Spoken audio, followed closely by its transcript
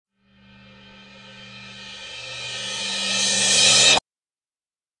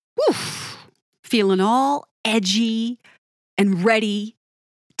feeling all edgy and ready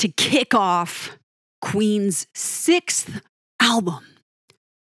to kick off Queen's 6th album.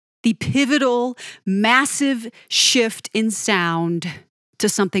 The pivotal, massive shift in sound to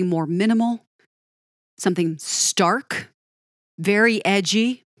something more minimal, something stark, very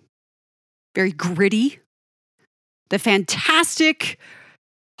edgy, very gritty. The fantastic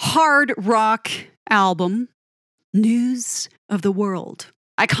hard rock album, News of the World.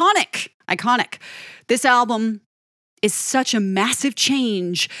 Iconic. This album is such a massive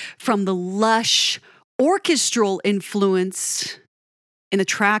change from the lush orchestral influence in the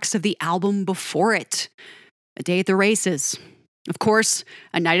tracks of the album before it. A Day at the Races. Of course,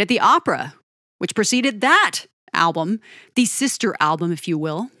 A Night at the Opera, which preceded that album, the sister album, if you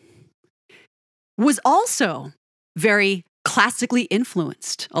will, was also very classically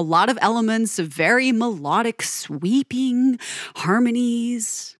influenced. A lot of elements of very melodic, sweeping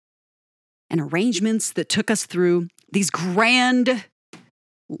harmonies and arrangements that took us through these grand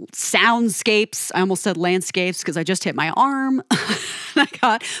soundscapes. I almost said landscapes because I just hit my arm. I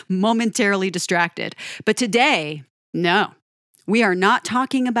got momentarily distracted. But today, no, we are not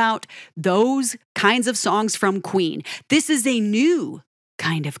talking about those kinds of songs from Queen. This is a new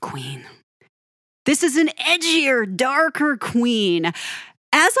kind of Queen. This is an edgier, darker Queen. As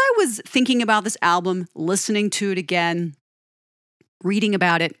I was thinking about this album, listening to it again, reading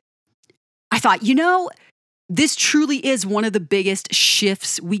about it, I thought, this truly is one of the biggest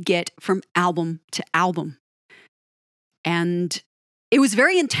shifts we get from album to album. And it was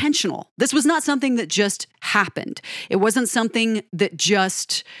very intentional. This was not something that just happened. It wasn't something that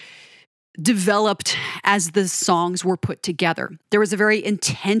just developed as the songs were put together. There was a very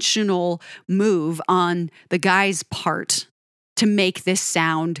intentional move on the guy's part to make this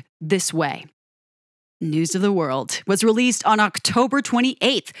sound this way. News of the World was released on October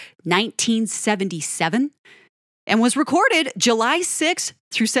 28th, 1977, and was recorded July 6th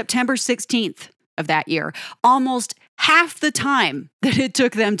through September 16th of that year. Almost half the time that it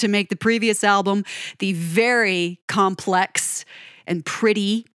took them to make the previous album, the very complex and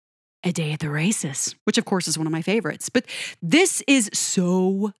pretty A Day at the Races, which of course is one of my favorites. But this is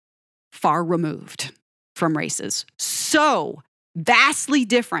so far removed from Races. So vastly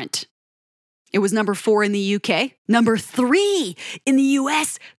different. It was number 4 in the UK, number 3 in the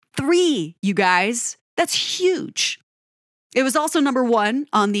US. 3, you guys. That's huge. It was also number 1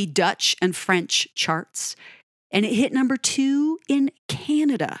 on the Dutch and French charts, and it hit number 2 in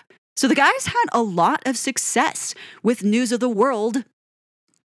Canada. So the guys had a lot of success with News of the World.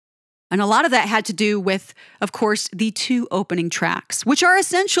 And a lot of that had to do with, of course, the 2 opening tracks, which are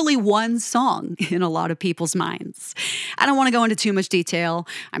essentially one song in a lot of people's minds. I don't want to go into too much detail.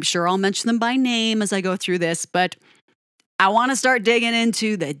 I'm sure I'll mention them by name as I go through this, but I want to start digging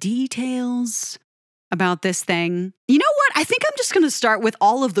into the details about this thing. You know what? I think I'm just going to start with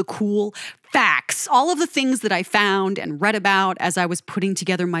all of the cool facts, all of the things that I found and read about as I was putting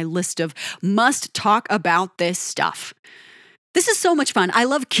together my list of must talk about this stuff. This is so much fun. I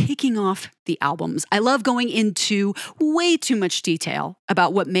love kicking off the albums. I love going into way too much detail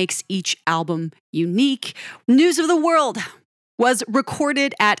about what makes each album unique. News of the World was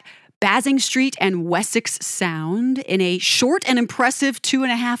recorded at Basing Street and Wessex Sound in a short and impressive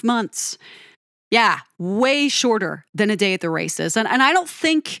 2.5 months. Yeah, way shorter than A Day at the Races. And I don't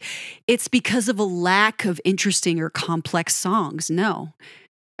think it's because of a lack of interesting or complex songs. No.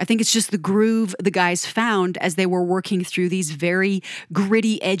 I think it's just the groove the guys found as they were working through these very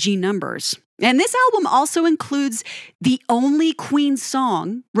gritty, edgy numbers. And this album also includes the only Queen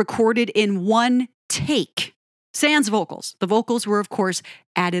song recorded in one take, sans vocals. The vocals were, of course,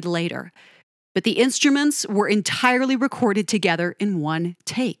 added later. But the instruments were entirely recorded together in one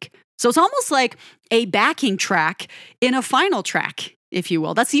take. So it's almost like a backing track in a final track, if you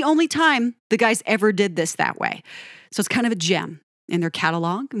will. That's the only time the guys ever did this that way. So it's kind of a gem in their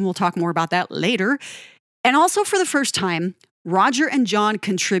catalog, and we'll talk more about that later. And also for the first time, Roger and John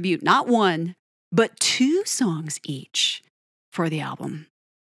contribute not 1, but 2 songs each for the album.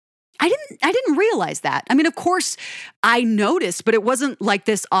 I didn't realize that. I mean, of course, I noticed, but it wasn't like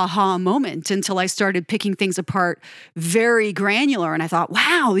this aha moment until I started picking things apart very granular, and I thought,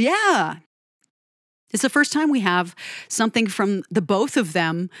 wow, yeah. It's the first time we have something from the both of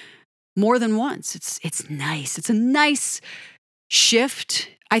them more than once. It's nice. It's a nice shift.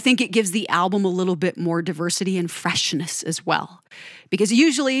 I think it gives the album a little bit more diversity and freshness as well. Because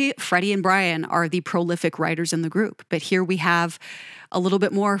usually Freddie and Brian are the prolific writers in the group, but here we have a little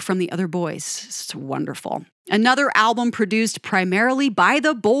bit more from the other boys. It's wonderful. Another album produced primarily by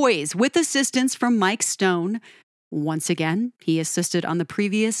the boys with assistance from Mike Stone. Once again, he assisted on the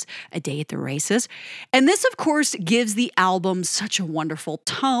previous A Day at the Races. And this, of course, gives the album such a wonderful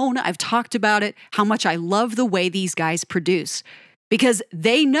tone. I've talked about it, how much I love the way these guys produce, because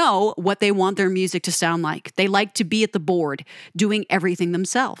they know what they want their music to sound like. They like to be at the board, doing everything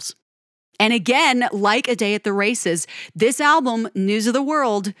themselves. And again, like A Day at the Races, this album, News of the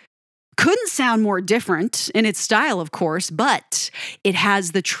World, couldn't sound more different in its style, of course, but it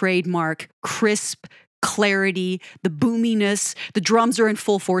has the trademark crisp clarity, the boominess. The drums are in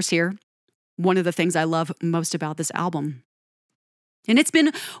full force here. One of the things I love most about this album. And it's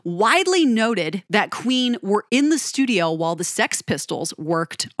been widely noted that Queen were in the studio while the Sex Pistols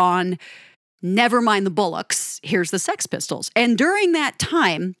worked on Never Mind the Bollocks, Here's the Sex Pistols. And during that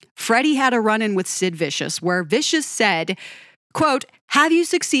time, Freddie had a run-in with Sid Vicious, where Vicious said, quote, "Have you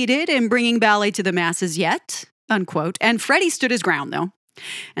succeeded in bringing ballet to the masses yet?" Unquote. And Freddie stood his ground, though,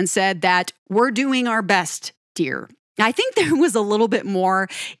 and said that, "We're doing our best, dear." I think there was a little bit more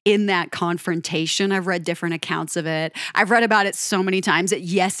in that confrontation. I've read different accounts of it. I've read about it so many times that,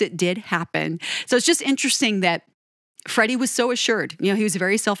 yes, it did happen. So it's just interesting that Freddie was so assured. He was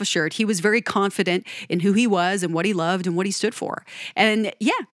very self-assured. He was very confident in who he was and what he loved and what he stood for. And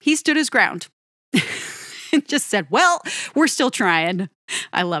yeah, he stood his ground and just said, well, we're still trying.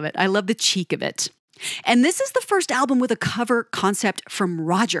 I love it. I love the cheek of it. And this is the first album with a cover concept from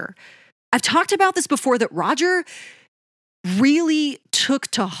Roger. I've talked about this before, that Roger really took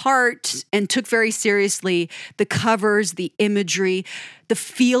to heart and took very seriously the covers, the imagery, the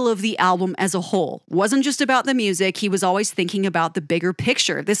feel of the album as a whole. It wasn't just about the music. He was always thinking about the bigger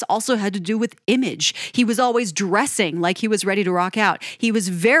picture. This also had to do with image. He was always dressing like he was ready to rock out. He was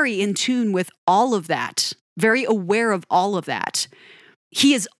very in tune with all of that, very aware of all of that.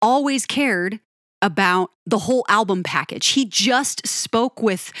 He has always cared about the whole album package. He just spoke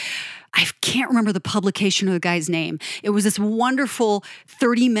with, I can't remember the publication or the guy's name. It was this wonderful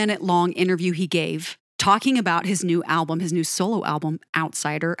 30-minute long interview he gave talking about his new album, his new solo album,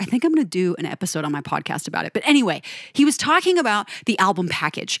 Outsider. I think I'm going to do an episode on my podcast about it. But anyway, he was talking about the album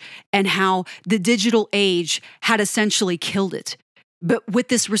package and how the digital age had essentially killed it. But with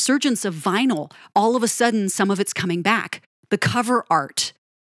this resurgence of vinyl, all of a sudden, some of it's coming back. The cover art,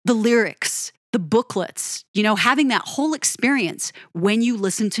 the lyrics, the booklets, having that whole experience when you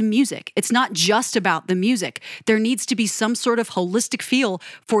listen to music. It's not just about the music. There needs to be some sort of holistic feel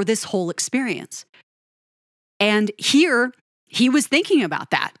for this whole experience. And here, he was thinking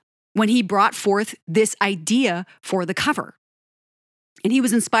about that when he brought forth this idea for the cover. And he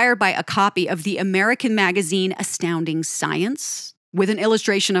was inspired by a copy of the American magazine Astounding Science with an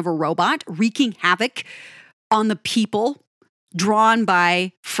illustration of a robot wreaking havoc on the people, drawn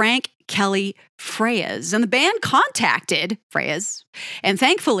by Frank Kelly Freyes. And the band contacted Freyes, and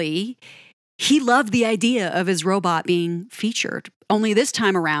thankfully, he loved the idea of his robot being featured. Only this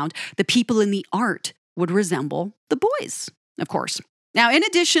time around, the people in the art would resemble the boys, of course. Now, in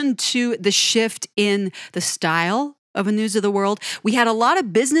addition to the shift in the style of A News of the World, we had a lot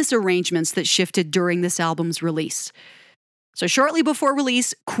of business arrangements that shifted during this album's release. So shortly before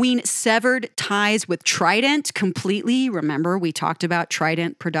release, Queen severed ties with Trident completely. Remember, we talked about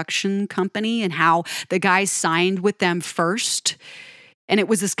Trident Production Company and how the guys signed with them first. And it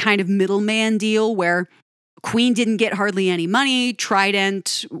was this kind of middleman deal where Queen didn't get hardly any money.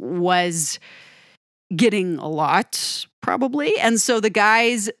 Trident was getting a lot, probably. And so the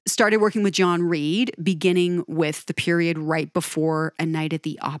guys started working with John Reid, beginning with the period right before A Night at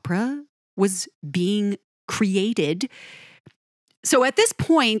the Opera was being created. So at this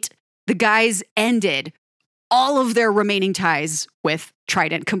point, the guys ended all of their remaining ties with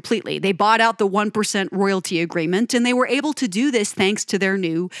Trident completely. They bought out the 1% royalty agreement, and they were able to do this thanks to their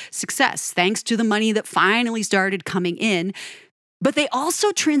new success, thanks to the money that finally started coming in. But they also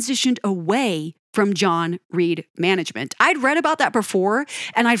transitioned away from John Reid management. I'd read about that before,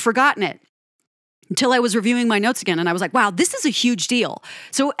 and I'd forgotten it until I was reviewing my notes again, and I was like, wow, this is a huge deal.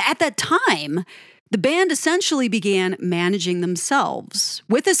 So at that time, the band essentially began managing themselves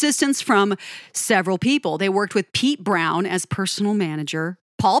with assistance from several people. They worked with Pete Brown as personal manager.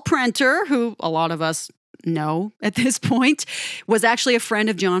 Paul Prenter, who a lot of us know at this point, was actually a friend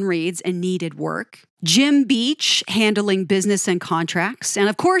of John Reid's and needed work. Jim Beach handling business and contracts. And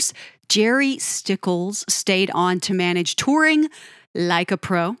of course, Jerry Stickles stayed on to manage touring like a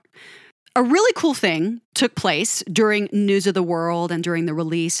pro. A really cool thing took place during News of the World and during the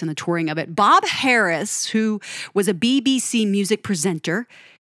release and the touring of it. Bob Harris, who was a BBC music presenter,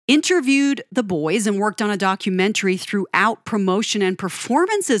 interviewed the boys and worked on a documentary throughout promotion and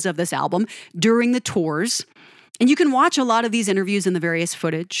performances of this album during the tours. And you can watch a lot of these interviews in the various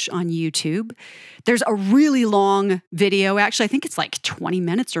footage on YouTube. There's a really long video, actually, I think it's like 20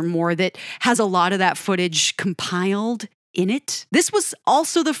 minutes or more, that has a lot of that footage compiled in it. This was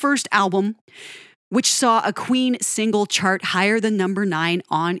also the first album which saw a Queen single chart higher than number 9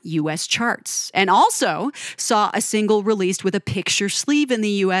 on US charts, and also saw a single released with a picture sleeve in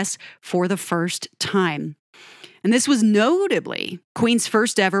the US for the first time. And this was notably Queen's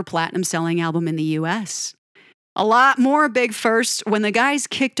first ever platinum selling album in the US. A lot more big firsts. When the guys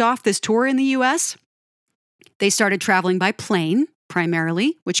kicked off this tour in the US, they started traveling by plane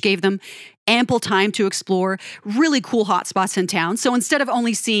primarily, which gave them ample time to explore really cool hotspots in town. So instead of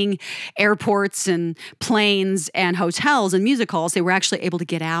only seeing airports and planes and hotels and music halls, they were actually able to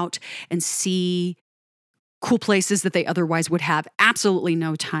get out and see cool places that they otherwise would have absolutely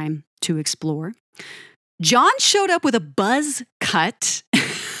no time to explore. John showed up with a buzz cut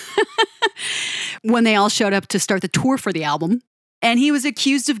when they all showed up to start the tour for the album, and he was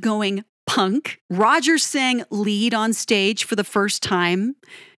accused of going punk. Roger sang lead on stage for the first time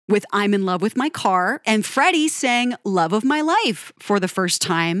with I'm in Love with My Car, and Freddie sang Love of My Life for the first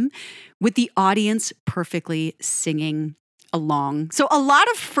time with the audience perfectly singing along. So a lot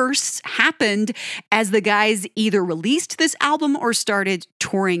of firsts happened as the guys either released this album or started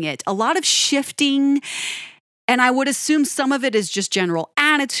touring it. A lot of shifting. And I would assume some of it is just general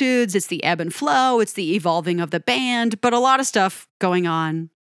attitudes. It's the ebb and flow. It's the evolving of the band, but a lot of stuff going on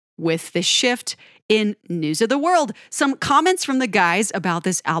with this shift in News of the World. Some comments from the guys about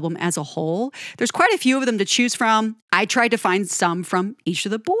this album as a whole. There's quite a few of them to choose from. I tried to find some from each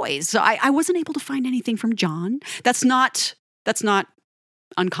of the boys. So I wasn't able to find anything from John. That's not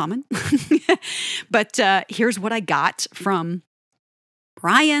uncommon. But here's what I got from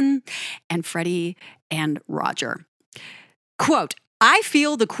Brian and Freddie and Roger. Quote, I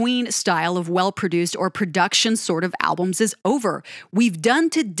feel the Queen style of well-produced or production sort of albums is over. We've done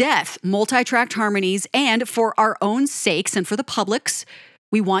to death multi-tracked harmonies, and for our own sakes and for the public's,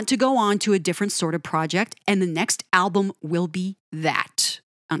 we want to go on to a different sort of project, and the next album will be that,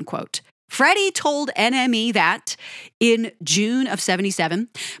 unquote. Freddie told NME that in June of 77,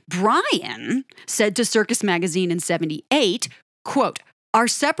 Brian said to Circus Magazine in 78, quote, our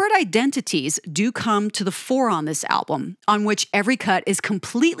separate identities do come to the fore on this album, on which every cut is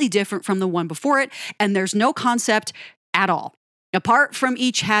completely different from the one before it, and there's no concept at all. Apart from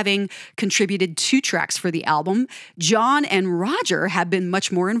each having contributed 2 tracks for the album, John and Roger have been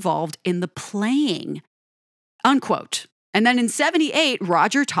much more involved in the playing, unquote. And then in 78,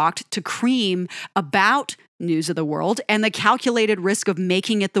 Roger talked to Cream about News of the World and the calculated risk of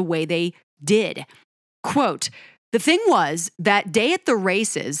making it the way they did. Quote, the thing was that Day at the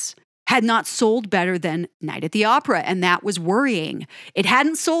Races had not sold better than Night at the Opera, and that was worrying. It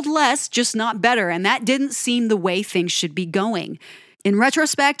hadn't sold less, just not better, and that didn't seem the way things should be going. In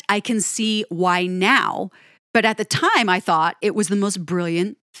retrospect, I can see why now, but at the time I thought it was the most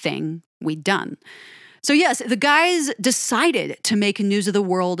brilliant thing we'd done. So yes, the guys decided to make News of the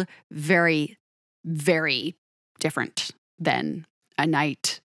World very, very different than A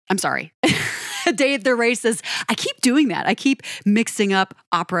Day at the Races. I keep doing that. I keep mixing up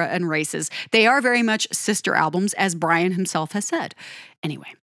opera and races. They are very much sister albums, as Brian himself has said.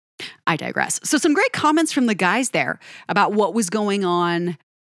 Anyway, I digress. So some great comments from the guys there about what was going on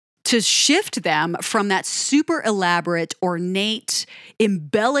to shift them from that super elaborate, ornate,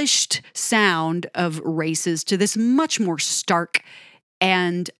 embellished sound of races to this much more stark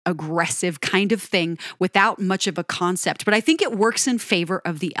and aggressive kind of thing without much of a concept. But I think it works in favor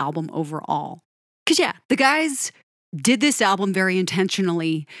of the album overall. Because yeah, the guys did this album very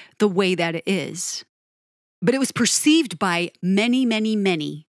intentionally the way that it is. But it was perceived by many, many,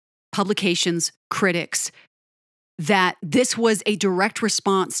 many publications, critics, that this was a direct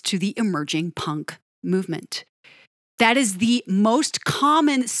response to the emerging punk movement. That is the most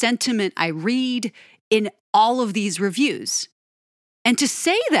common sentiment I read in all of these reviews. And to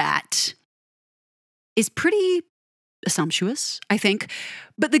say that is pretty assumptuous, I think.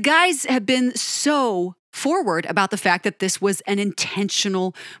 But the guys have been so forward about the fact that this was an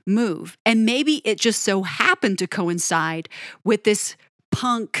intentional move. And maybe it just so happened to coincide with this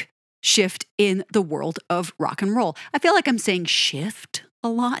punk shift in the world of rock and roll. I feel like I'm saying shift a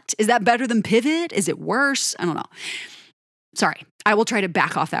lot. Is that better than pivot? Is it worse? I don't know. Sorry, I will try to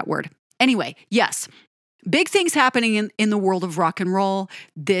back off that word. Anyway, yes, big things happening in the world of rock and roll.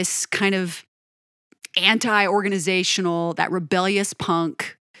 This kind of anti-organizational, that rebellious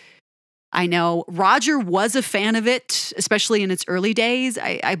punk. I know Roger was a fan of it, especially in its early days.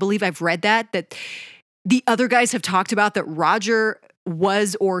 I believe I've read that the other guys have talked about that Roger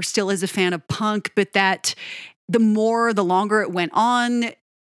was or still is a fan of punk, but that the longer it went on,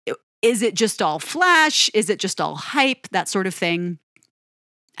 is it just all flash? Is it just all hype? That sort of thing.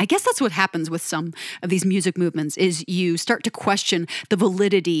 I guess that's what happens with some of these music movements is you start to question the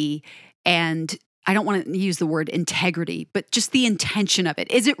validity and I don't want to use the word integrity, but just the intention of it.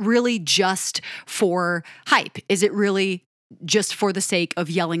 Is it really just for hype? Is it really just for the sake of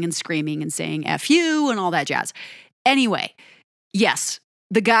yelling and screaming and saying F you and all that jazz? Anyway, yes,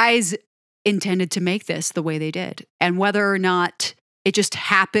 the guys intended to make this the way they did. And whether or not it just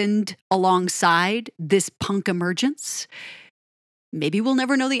happened alongside this punk emergence, maybe we'll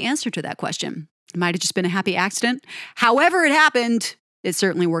never know the answer to that question. It might have just been a happy accident. However it happened, it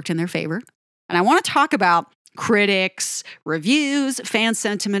certainly worked in their favor. And I want to talk about critics, reviews, fan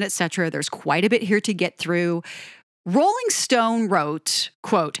sentiment, etc. There's quite a bit here to get through. Rolling Stone wrote,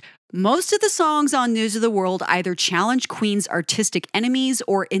 quote, "Most of the songs on News of the World either challenge Queen's artistic enemies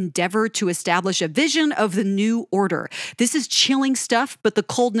or endeavor to establish a vision of the new order. This is chilling stuff, but the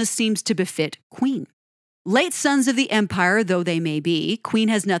coldness seems to befit Queen. Late sons of the empire, though they may be, Queen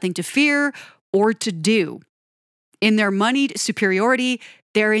has nothing to fear or to do. In their moneyed superiority,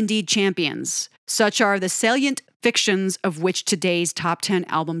 they're indeed champions. Such are the salient fictions of which today's top 10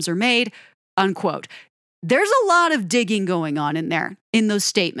 albums are made," unquote. There's a lot of digging going on in there, in those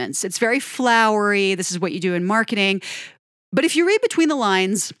statements. It's very flowery. This is what you do in marketing. But if you read between the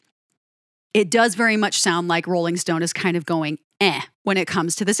lines, it does very much sound like Rolling Stone is kind of going, when it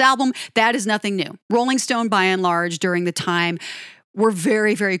comes to this album. That is nothing new. Rolling Stone, by and large, during the time, were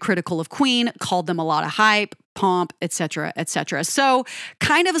very, very critical of Queen, called them a lot of hype, pomp, etc., etc. So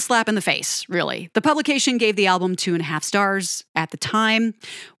kind of a slap in the face, really. The publication gave the album 2.5 stars at the time.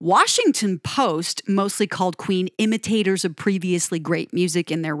 Washington Post mostly called Queen imitators of previously great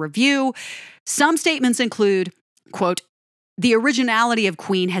music in their review. Some statements include, quote, "The originality of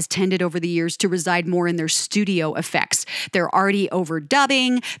Queen has tended over the years to reside more in their studio effects, their arty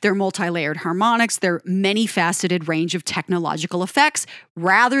overdubbing, their multi-layered harmonics, their many-faceted range of technological effects,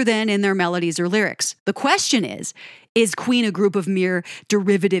 rather than in their melodies or lyrics. The question is Queen a group of mere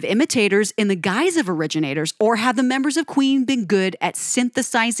derivative imitators in the guise of originators, or have the members of Queen been good at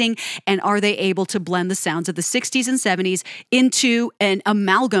synthesizing, and are they able to blend the sounds of the 60s and 70s into an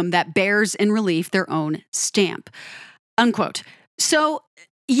amalgam that bears in relief their own stamp?" Unquote. So,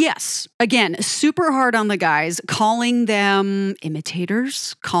 yes, again, super hard on the guys, calling them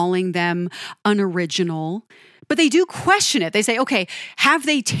imitators, calling them unoriginal, but they do question it. They say, okay, have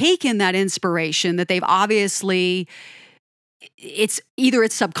they taken that inspiration that they've obviously, it's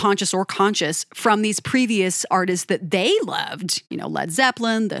subconscious or conscious from these previous artists that they loved, Led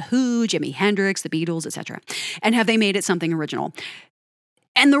Zeppelin, The Who, Jimi Hendrix, the Beatles, etc. And have they made it something original?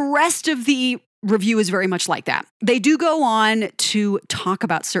 And the rest of the review is very much like that. They do go on to talk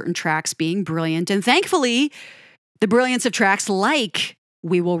about certain tracks being brilliant, and thankfully, the brilliance of tracks like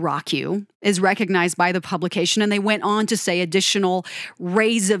We Will Rock You is recognized by the publication, and they went on to say additional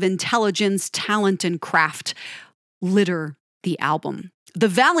rays of intelligence, talent, and craft litter the album. The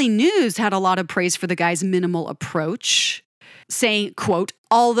Valley News had a lot of praise for the guy's minimal approach, saying, quote,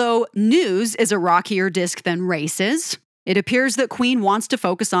 "Although News is a rockier disc than Races, it appears that Queen wants to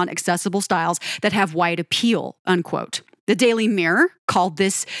focus on accessible styles that have wide appeal," unquote. The Daily Mirror called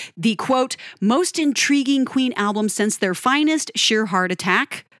this the, quote, "most intriguing Queen album since their finest Sheer Heart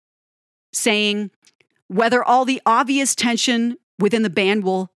Attack," saying, "Whether all the obvious tension within the band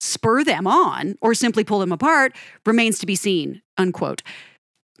will spur them on or simply pull them apart remains to be seen," unquote.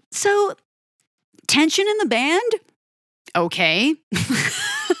 So, tension in the band? Okay.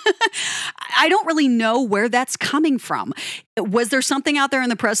 I don't really know where that's coming from. Was there something out there in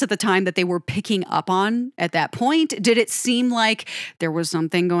the press at the time that they were picking up on at that point? Did it seem like there was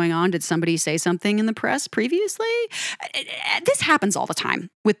something going on? Did somebody say something in the press previously? This happens all the time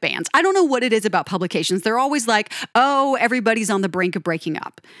with bands. I don't know what it is about publications. They're always like, oh, everybody's on the brink of breaking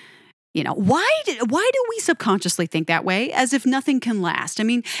up. Why do we subconsciously think that way, as if nothing can last? I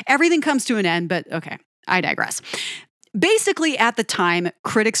mean, everything comes to an end, but okay, I digress. Basically, at the time,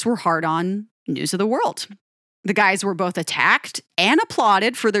 critics were hard on News of the World. The guys were both attacked and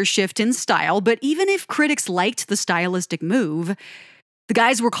applauded for their shift in style, but even if critics liked the stylistic move, the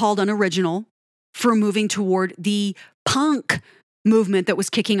guys were called unoriginal for moving toward the punk movement that was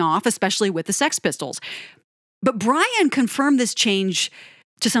kicking off, especially with the Sex Pistols. But Brian confirmed this change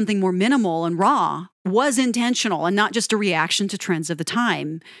to something more minimal and raw was intentional and not just a reaction to trends of the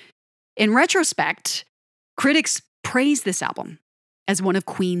time. In retrospect, critics praised this album as one of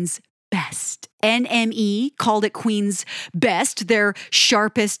Queen's best. NME called it Queen's best, their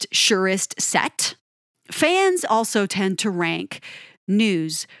sharpest, surest set. Fans also tend to rank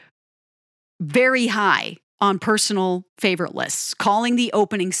News very high on personal favorite lists, calling the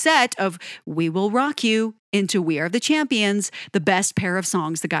opening set of We Will Rock You into We Are the Champions the best pair of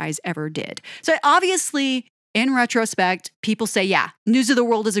songs the guys ever did. So obviously, in retrospect, people say, yeah, News of the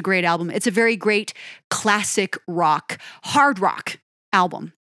World is a great album. It's a very great classic rock, hard rock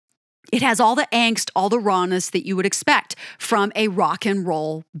album. It has all the angst, all the rawness that you would expect from a rock and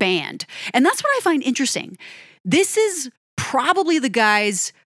roll band. And that's what I find interesting. This is probably the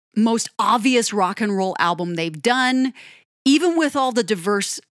guys' most obvious rock and roll album they've done, even with all the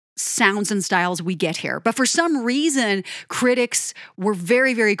diverse sounds and styles we get here. But for some reason, critics were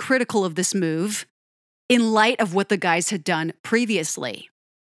very, very critical of this move in light of what the guys had done previously.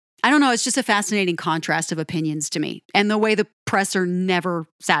 I don't know, it's just a fascinating contrast of opinions to me. And the way the press are never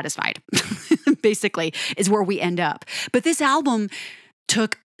satisfied, basically, is where we end up. But this album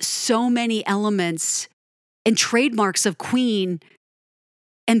took so many elements and trademarks of Queen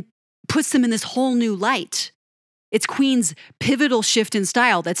and puts them in this whole new light. It's Queen's pivotal shift in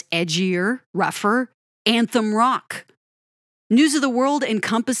style that's edgier, rougher, anthem rock. News of the World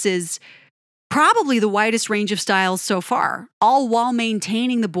encompasses probably the widest range of styles so far, all while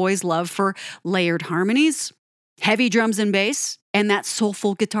maintaining the boys' love for layered harmonies, heavy drums and bass, and that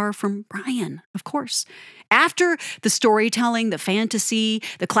soulful guitar from Brian, of course. After the storytelling, the fantasy,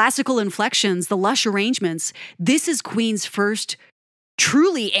 the classical inflections, the lush arrangements, this is Queen's first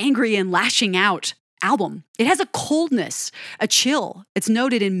truly angry and lashing out album. It has a coldness, a chill. It's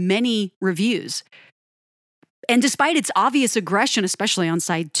noted in many reviews. And despite its obvious aggression, especially on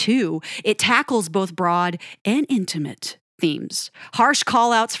side 2, it tackles both broad and intimate themes, harsh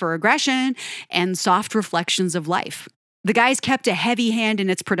callouts for aggression and soft reflections of life. The guys kept a heavy hand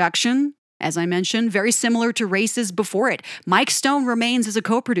in its production, as I mentioned, very similar to races before it. Mike Stone remains as a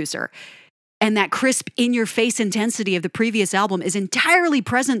co-producer. And that crisp, in-your-face intensity of the previous album is entirely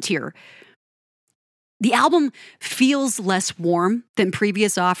present here. The album feels less warm than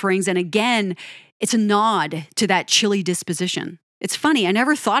previous offerings, and again, it's a nod to that chilly disposition. It's funny, I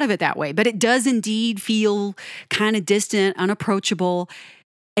never thought of it that way, but it does indeed feel kind of distant, unapproachable,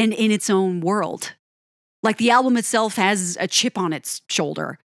 and in its own world. Like the album itself has a chip on its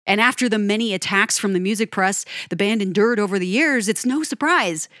shoulder. And after the many attacks from the music press the band endured over the years, it's no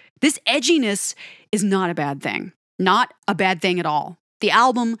surprise. This edginess is not a bad thing. Not a bad thing at all. The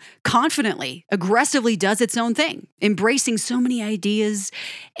album confidently, aggressively does its own thing, embracing so many ideas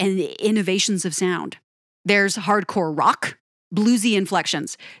and innovations of sound. There's hardcore rock, bluesy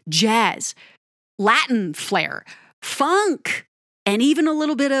inflections, jazz, Latin flair, funk, and even a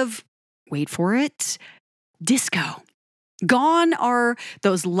little bit of, wait for it, disco. Gone are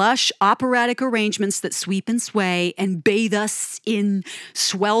those lush operatic arrangements that sweep and sway and bathe us in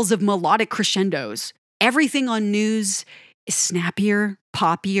swells of melodic crescendos. Everything on News is snappier,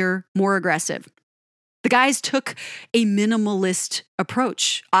 poppier, more aggressive. The guys took a minimalist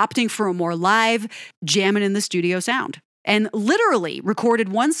approach, opting for a more live, jamming in the studio sound, and literally recorded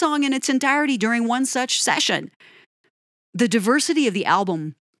one song in its entirety during one such session. The diversity of the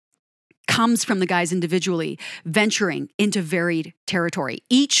album comes from the guys individually venturing into varied territory.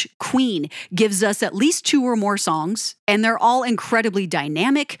 Each Queen gives us at least 2 or more songs, and they're all incredibly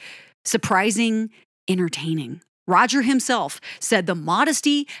dynamic, surprising, entertaining. Roger himself said the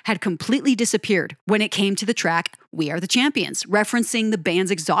modesty had completely disappeared when it came to the track We Are the Champions, referencing the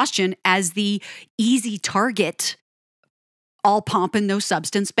band's exhaustion as the easy target, all pomp and no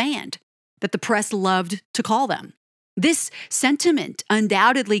substance band that the press loved to call them. This sentiment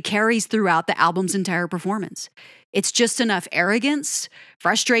undoubtedly carries throughout the album's entire performance. It's just enough arrogance,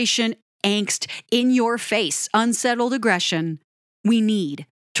 frustration, angst, in your face, unsettled aggression we need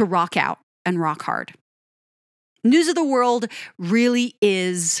to rock out and rock hard. News of the World really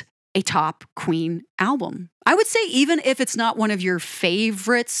is a top Queen album. I would say even if it's not one of your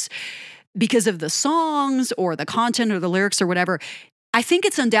favorites because of the songs or the content or the lyrics or whatever, I think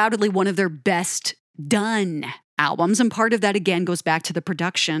it's undoubtedly one of their best done albums. And part of that, again, goes back to the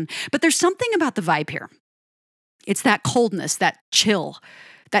production. But there's something about the vibe here. It's that coldness, that chill,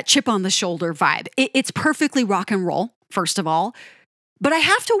 that chip on the shoulder vibe. It's perfectly rock and roll, first of all. But I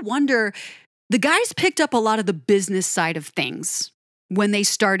have to wonder, the guys picked up a lot of the business side of things when they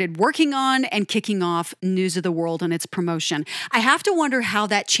started working on and kicking off News of the World and its promotion. I have to wonder how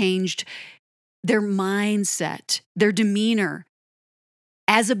that changed their mindset, their demeanor.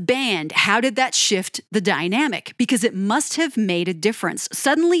 As a band, how did that shift the dynamic? Because it must have made a difference.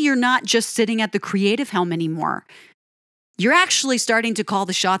 Suddenly, you're not just sitting at the creative helm anymore. You're actually starting to call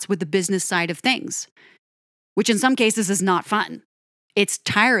the shots with the business side of things, which in some cases is not fun. It's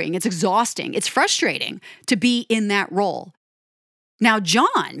tiring, it's exhausting, it's frustrating to be in that role. Now,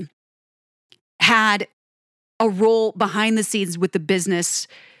 John had a role behind the scenes with the business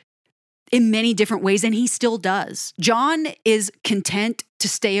in many different ways, and he still does. John is content to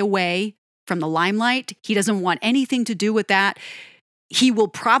stay away from the limelight. He doesn't want anything to do with that. He will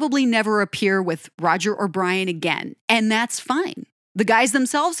probably never appear with Roger or Brian again, and that's fine. The guys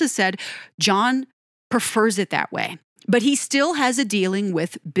themselves have said John prefers it that way, but he still has a dealing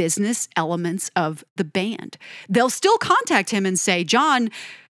with business elements of the band. They'll still contact him and say, John,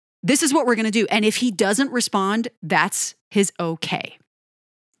 this is what we're going to do. And if he doesn't respond, that's his okay.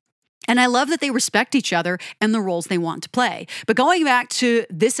 And I love that they respect each other and the roles they want to play. But going back to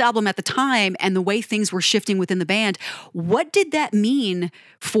this album at the time and the way things were shifting within the band, what did that mean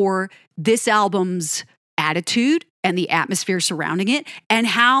for this album's attitude and the atmosphere surrounding it, and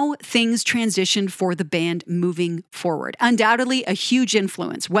how things transitioned for the band moving forward? Undoubtedly a huge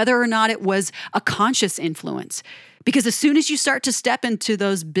influence, whether or not it was a conscious influence. Because as soon as you start to step into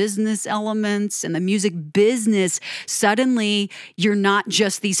those business elements and the music business, suddenly you're not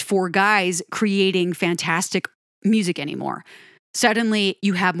just these four guys creating fantastic music anymore. Suddenly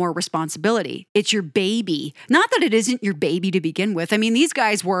you have more responsibility. It's your baby. Not that it isn't your baby to begin with. I mean, these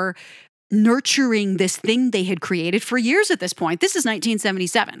guys were nurturing this thing they had created for years at this point. This is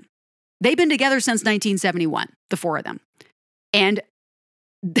 1977. They've been together since 1971, the four of them. And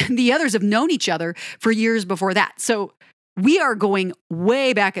the others have known each other for years before that. So we are going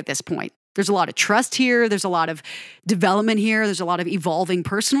way back at this point. There's a lot of trust here. There's a lot of development here. There's a lot of evolving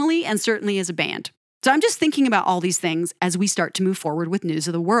personally and certainly as a band. So I'm just thinking about all these things as we start to move forward with News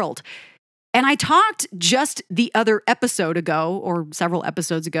of the World. And I talked just the other episode ago, or several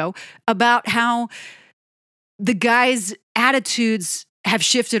episodes ago, about how the guys' attitudes have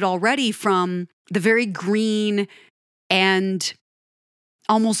shifted already from the very green and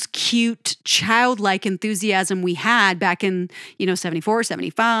almost cute, childlike enthusiasm we had back in, 74,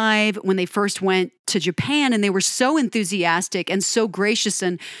 75, when they first went to Japan, and they were so enthusiastic and so gracious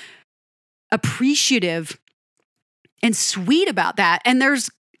and appreciative and sweet about that. And there's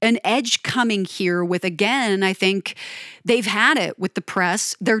an edge coming here with, again, I think they've had it with the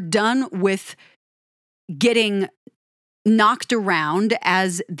press. They're done with getting knocked around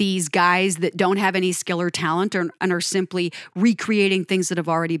as these guys that don't have any skill or talent and are simply recreating things that have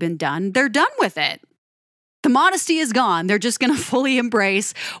already been done. They're done with it. The modesty is gone. They're just going to fully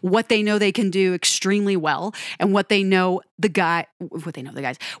embrace what they know they can do extremely well and what they know their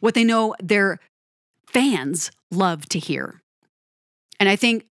fans love to hear. And I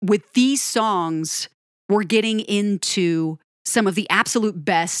think with these songs, we're getting into some of the absolute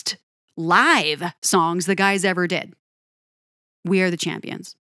best live songs the guys ever did. We Are the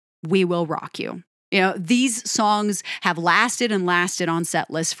Champions. We Will Rock You. These songs have lasted and lasted on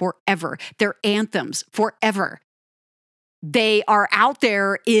set lists forever. They're anthems forever. They are out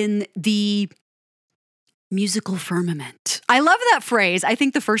there in the musical firmament. I love that phrase. I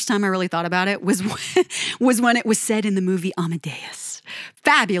think the first time I really thought about it was when it was said in the movie Amadeus.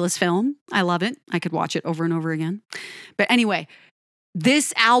 Fabulous film. I love it. I could watch it over and over again. But anyway,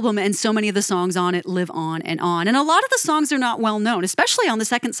 this album and so many of the songs on it live on. And a lot of the songs are not well known, especially on the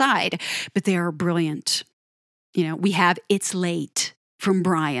second side, but they are brilliant. We have It's Late from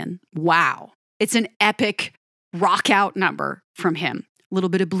Brian. Wow. It's an epic rock out number from him. A little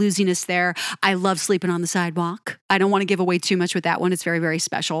bit of bluesiness there. I love Sleeping on the Sidewalk. I don't want to give away too much with that one. It's very, very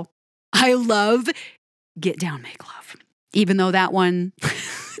special. I love Get Down, Make Love. Even though that one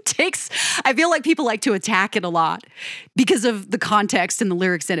I feel like people like to attack it a lot because of the context and the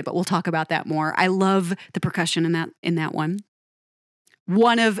lyrics in it, but we'll talk about that more. I love the percussion in that one.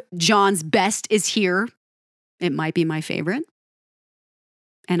 One of John's best is Here. It might be my favorite.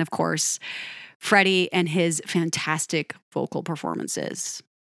 And of course, Freddie and his fantastic vocal performances.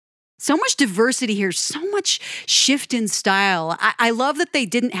 So much diversity here, so much shift in style. I love that they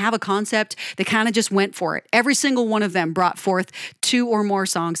didn't have a concept. They kind of just went for it. Every single one of them brought forth 2 or more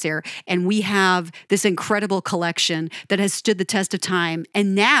songs here. And we have this incredible collection that has stood the test of time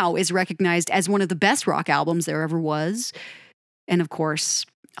and now is recognized as one of the best rock albums there ever was. And of course,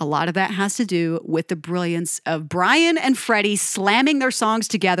 a lot of that has to do with the brilliance of Brian and Freddie slamming their songs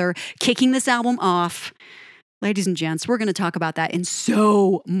together, kicking this album off. Ladies and gents, we're going to talk about that in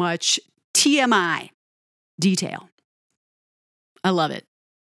so much TMI detail. I love it.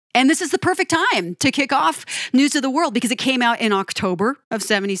 And this is the perfect time to kick off News of the World because it came out in October of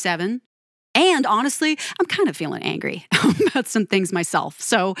 77. And honestly, I'm kind of feeling angry about some things myself.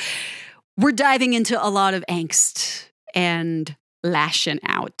 So we're diving into a lot of angst and lashing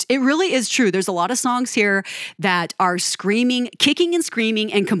out. It really is true. There's a lot of songs here that are screaming, kicking and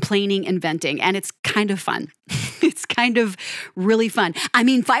screaming and complaining and venting. And it's kind of fun. It's kind of really fun. I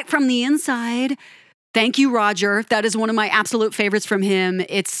mean, Fight from the Inside. Thank you, Roger. That is one of my absolute favorites from him.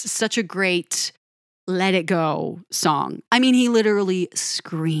 It's such a great Let It Go song. I mean, he literally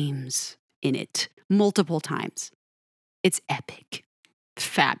screams in it multiple times. It's epic,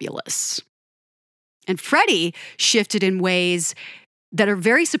 fabulous. And Freddie shifted in ways that are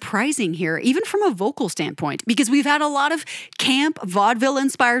very surprising here, even from a vocal standpoint, because we've had a lot of camp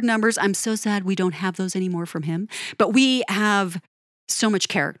vaudeville-inspired numbers. I'm so sad we don't have those anymore from him, but we have so much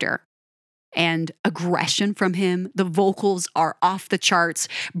character and aggression from him. The vocals are off the charts.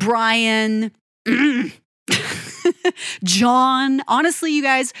 Brian, John, honestly, you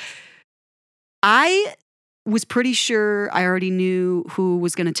guys, I was pretty sure I already knew who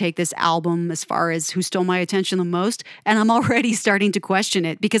was going to take this album as far as who stole my attention the most. And I'm already starting to question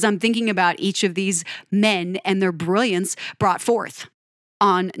it because I'm thinking about each of these men and their brilliance brought forth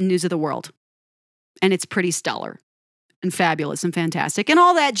on News of the World. And it's pretty stellar and fabulous and fantastic and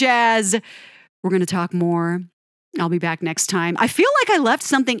all that jazz. We're going to talk more. I'll be back next time. I feel like I left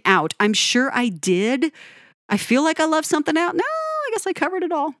something out. I'm sure I did. I feel like I left something out. No, I guess I covered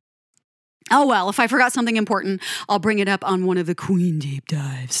it all. Oh, well, if I forgot something important, I'll bring it up on one of the Queen Deep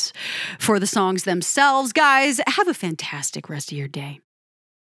Dives. For the songs themselves, guys, have a fantastic rest of your day.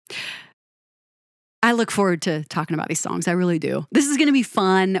 I look forward to talking about these songs. I really do. This is going to be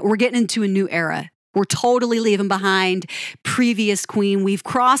fun. We're getting into a new era. We're totally leaving behind previous Queen. We've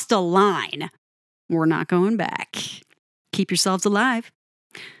crossed a line. We're not going back. Keep yourselves alive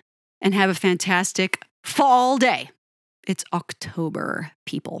and have a fantastic fall day. It's October,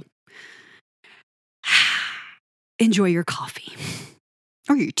 people. Enjoy your coffee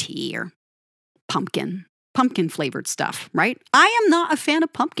or your tea or pumpkin flavored stuff, right? I am not a fan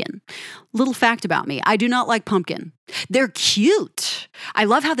of pumpkin. Little fact about me, I do not like pumpkin. They're cute. I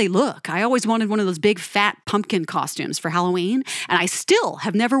love how they look. I always wanted one of those big fat pumpkin costumes for Halloween, and I still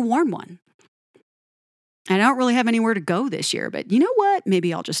have never worn one. I don't really have anywhere to go this year, but you know what?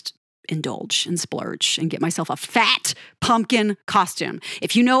 Maybe I'll just indulge and splurge and get myself a fat pumpkin costume.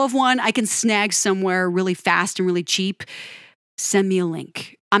 If you know of one I can snag somewhere really fast and really cheap, send me a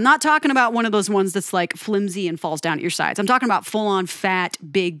link. I'm not talking about one of those ones that's like flimsy and falls down at your sides. I'm talking about full-on fat,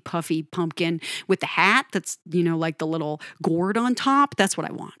 big, puffy pumpkin with the hat that's, like the little gourd on top. That's what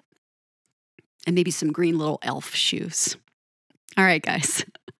I want. And maybe some green little elf shoes. All right, guys.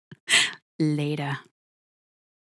 Later.